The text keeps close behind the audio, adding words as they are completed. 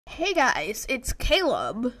Hey guys, it's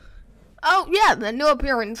Caleb. Oh yeah, the new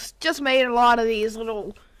appearance. Just made a lot of these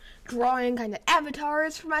little drawing kind of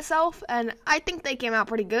avatars for myself, and I think they came out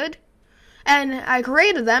pretty good. And I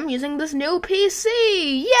created them using this new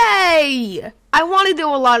PC. Yay! I want to do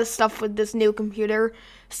a lot of stuff with this new computer,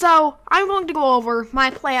 so I'm going to go over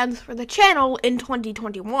my plans for the channel in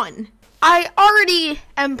 2021. I already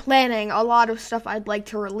am planning a lot of stuff I'd like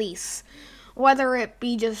to release, whether it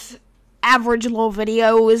be just average low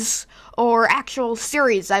videos or actual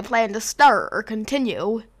series I plan to start or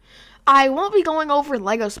continue. I won't be going over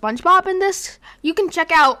Lego SpongeBob in this. You can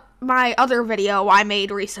check out my other video I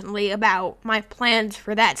made recently about my plans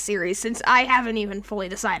for that series, since I haven't even fully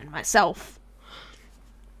decided myself.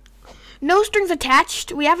 No strings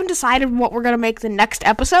attached. We haven't decided what we're going to make the next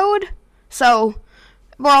episode, so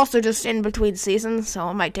we're also just in between seasons,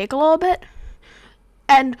 so it might take a little bit.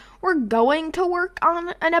 And we're going to work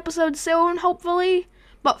on an episode soon, hopefully.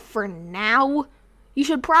 But for now, you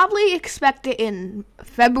should probably expect it in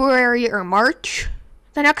February or March,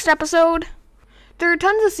 the next episode. There are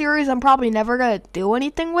tons of series I'm probably never going to do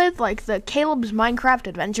anything with, like the Caleb's Minecraft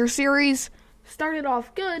Adventure series. Started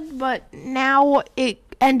off good, but now it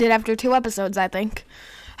ended after 2 episodes, I think.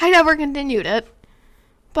 I never continued it.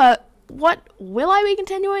 But what will I be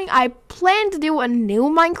continuing? I plan to do a new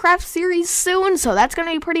Minecraft series soon, so that's going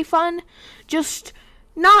to be pretty fun. Just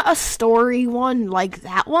not a story one like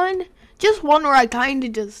that one. Just one where I kind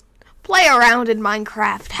of just play around in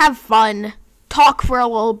Minecraft, have fun, talk for a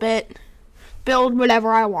little bit, build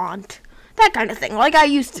whatever I want. That kind of thing, like I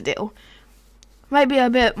used to do. Might be a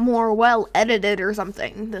bit more well edited or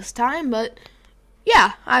something this time, but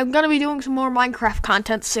yeah, I'm going to be doing some more Minecraft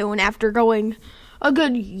content soon after going a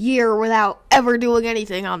good year without ever doing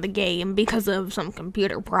anything on the game because of some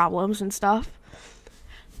computer problems and stuff.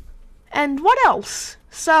 And what else?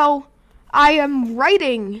 So, I'm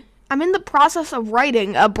in the process of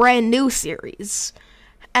writing a brand new series.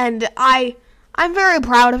 And I'm very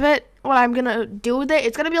proud of it, what I'm gonna do with it.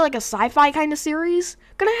 It's gonna be like a sci-fi kind of series.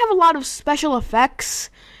 Gonna have a lot of special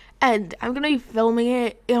effects, and I'm gonna be filming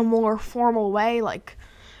it in a more formal way, like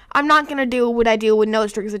I'm not going to do what I do with no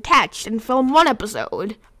strings attached and film one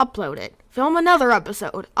episode, upload it, film another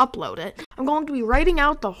episode, upload it. I'm going to be writing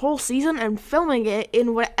out the whole season and filming it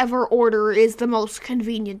in whatever order is the most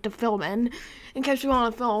convenient to film in case we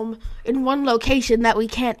want to film in one location that we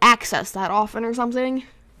can't access that often or something.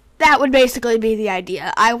 That would basically be the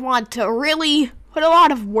idea. I want to really put a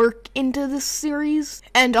lot of work into this series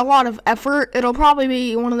and a lot of effort. It'll probably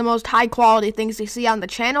be one of the most high quality things you see on the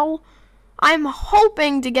channel. I'm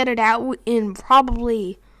hoping to get it out in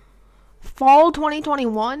probably fall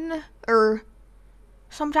 2021, or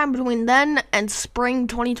sometime between then and spring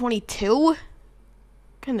 2022.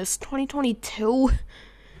 Goodness, 2022?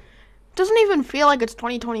 Doesn't even feel like it's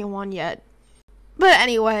 2021 yet. But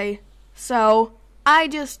anyway, so I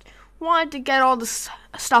just wanted to get all this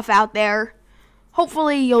stuff out there.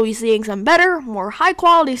 Hopefully you'll be seeing some better, more high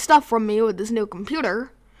quality stuff from me with this new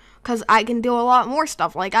computer. Because I can do a lot more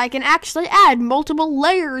stuff, like I can actually add multiple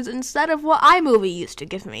layers instead of what iMovie used to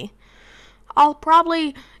give me. I'll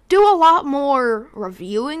probably do a lot more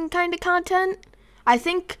reviewing kind of content. I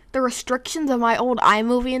think the restrictions of my old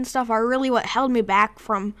iMovie and stuff are really what held me back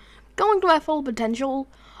from going to my full potential.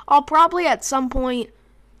 I'll probably at some point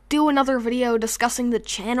do another video discussing the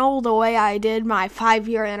channel the way I did my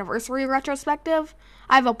 5-year anniversary retrospective.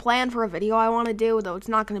 I have a plan for a video I want to do, though it's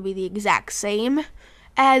not going to be the exact same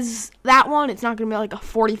as that one. It's not going to be like a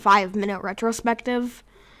 45-minute retrospective.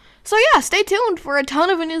 So yeah, stay tuned for a ton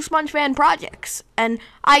of new SpongeFan projects. And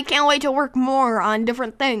I can't wait to work more on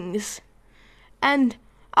different things. And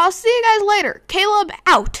I'll see you guys later. Caleb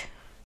out.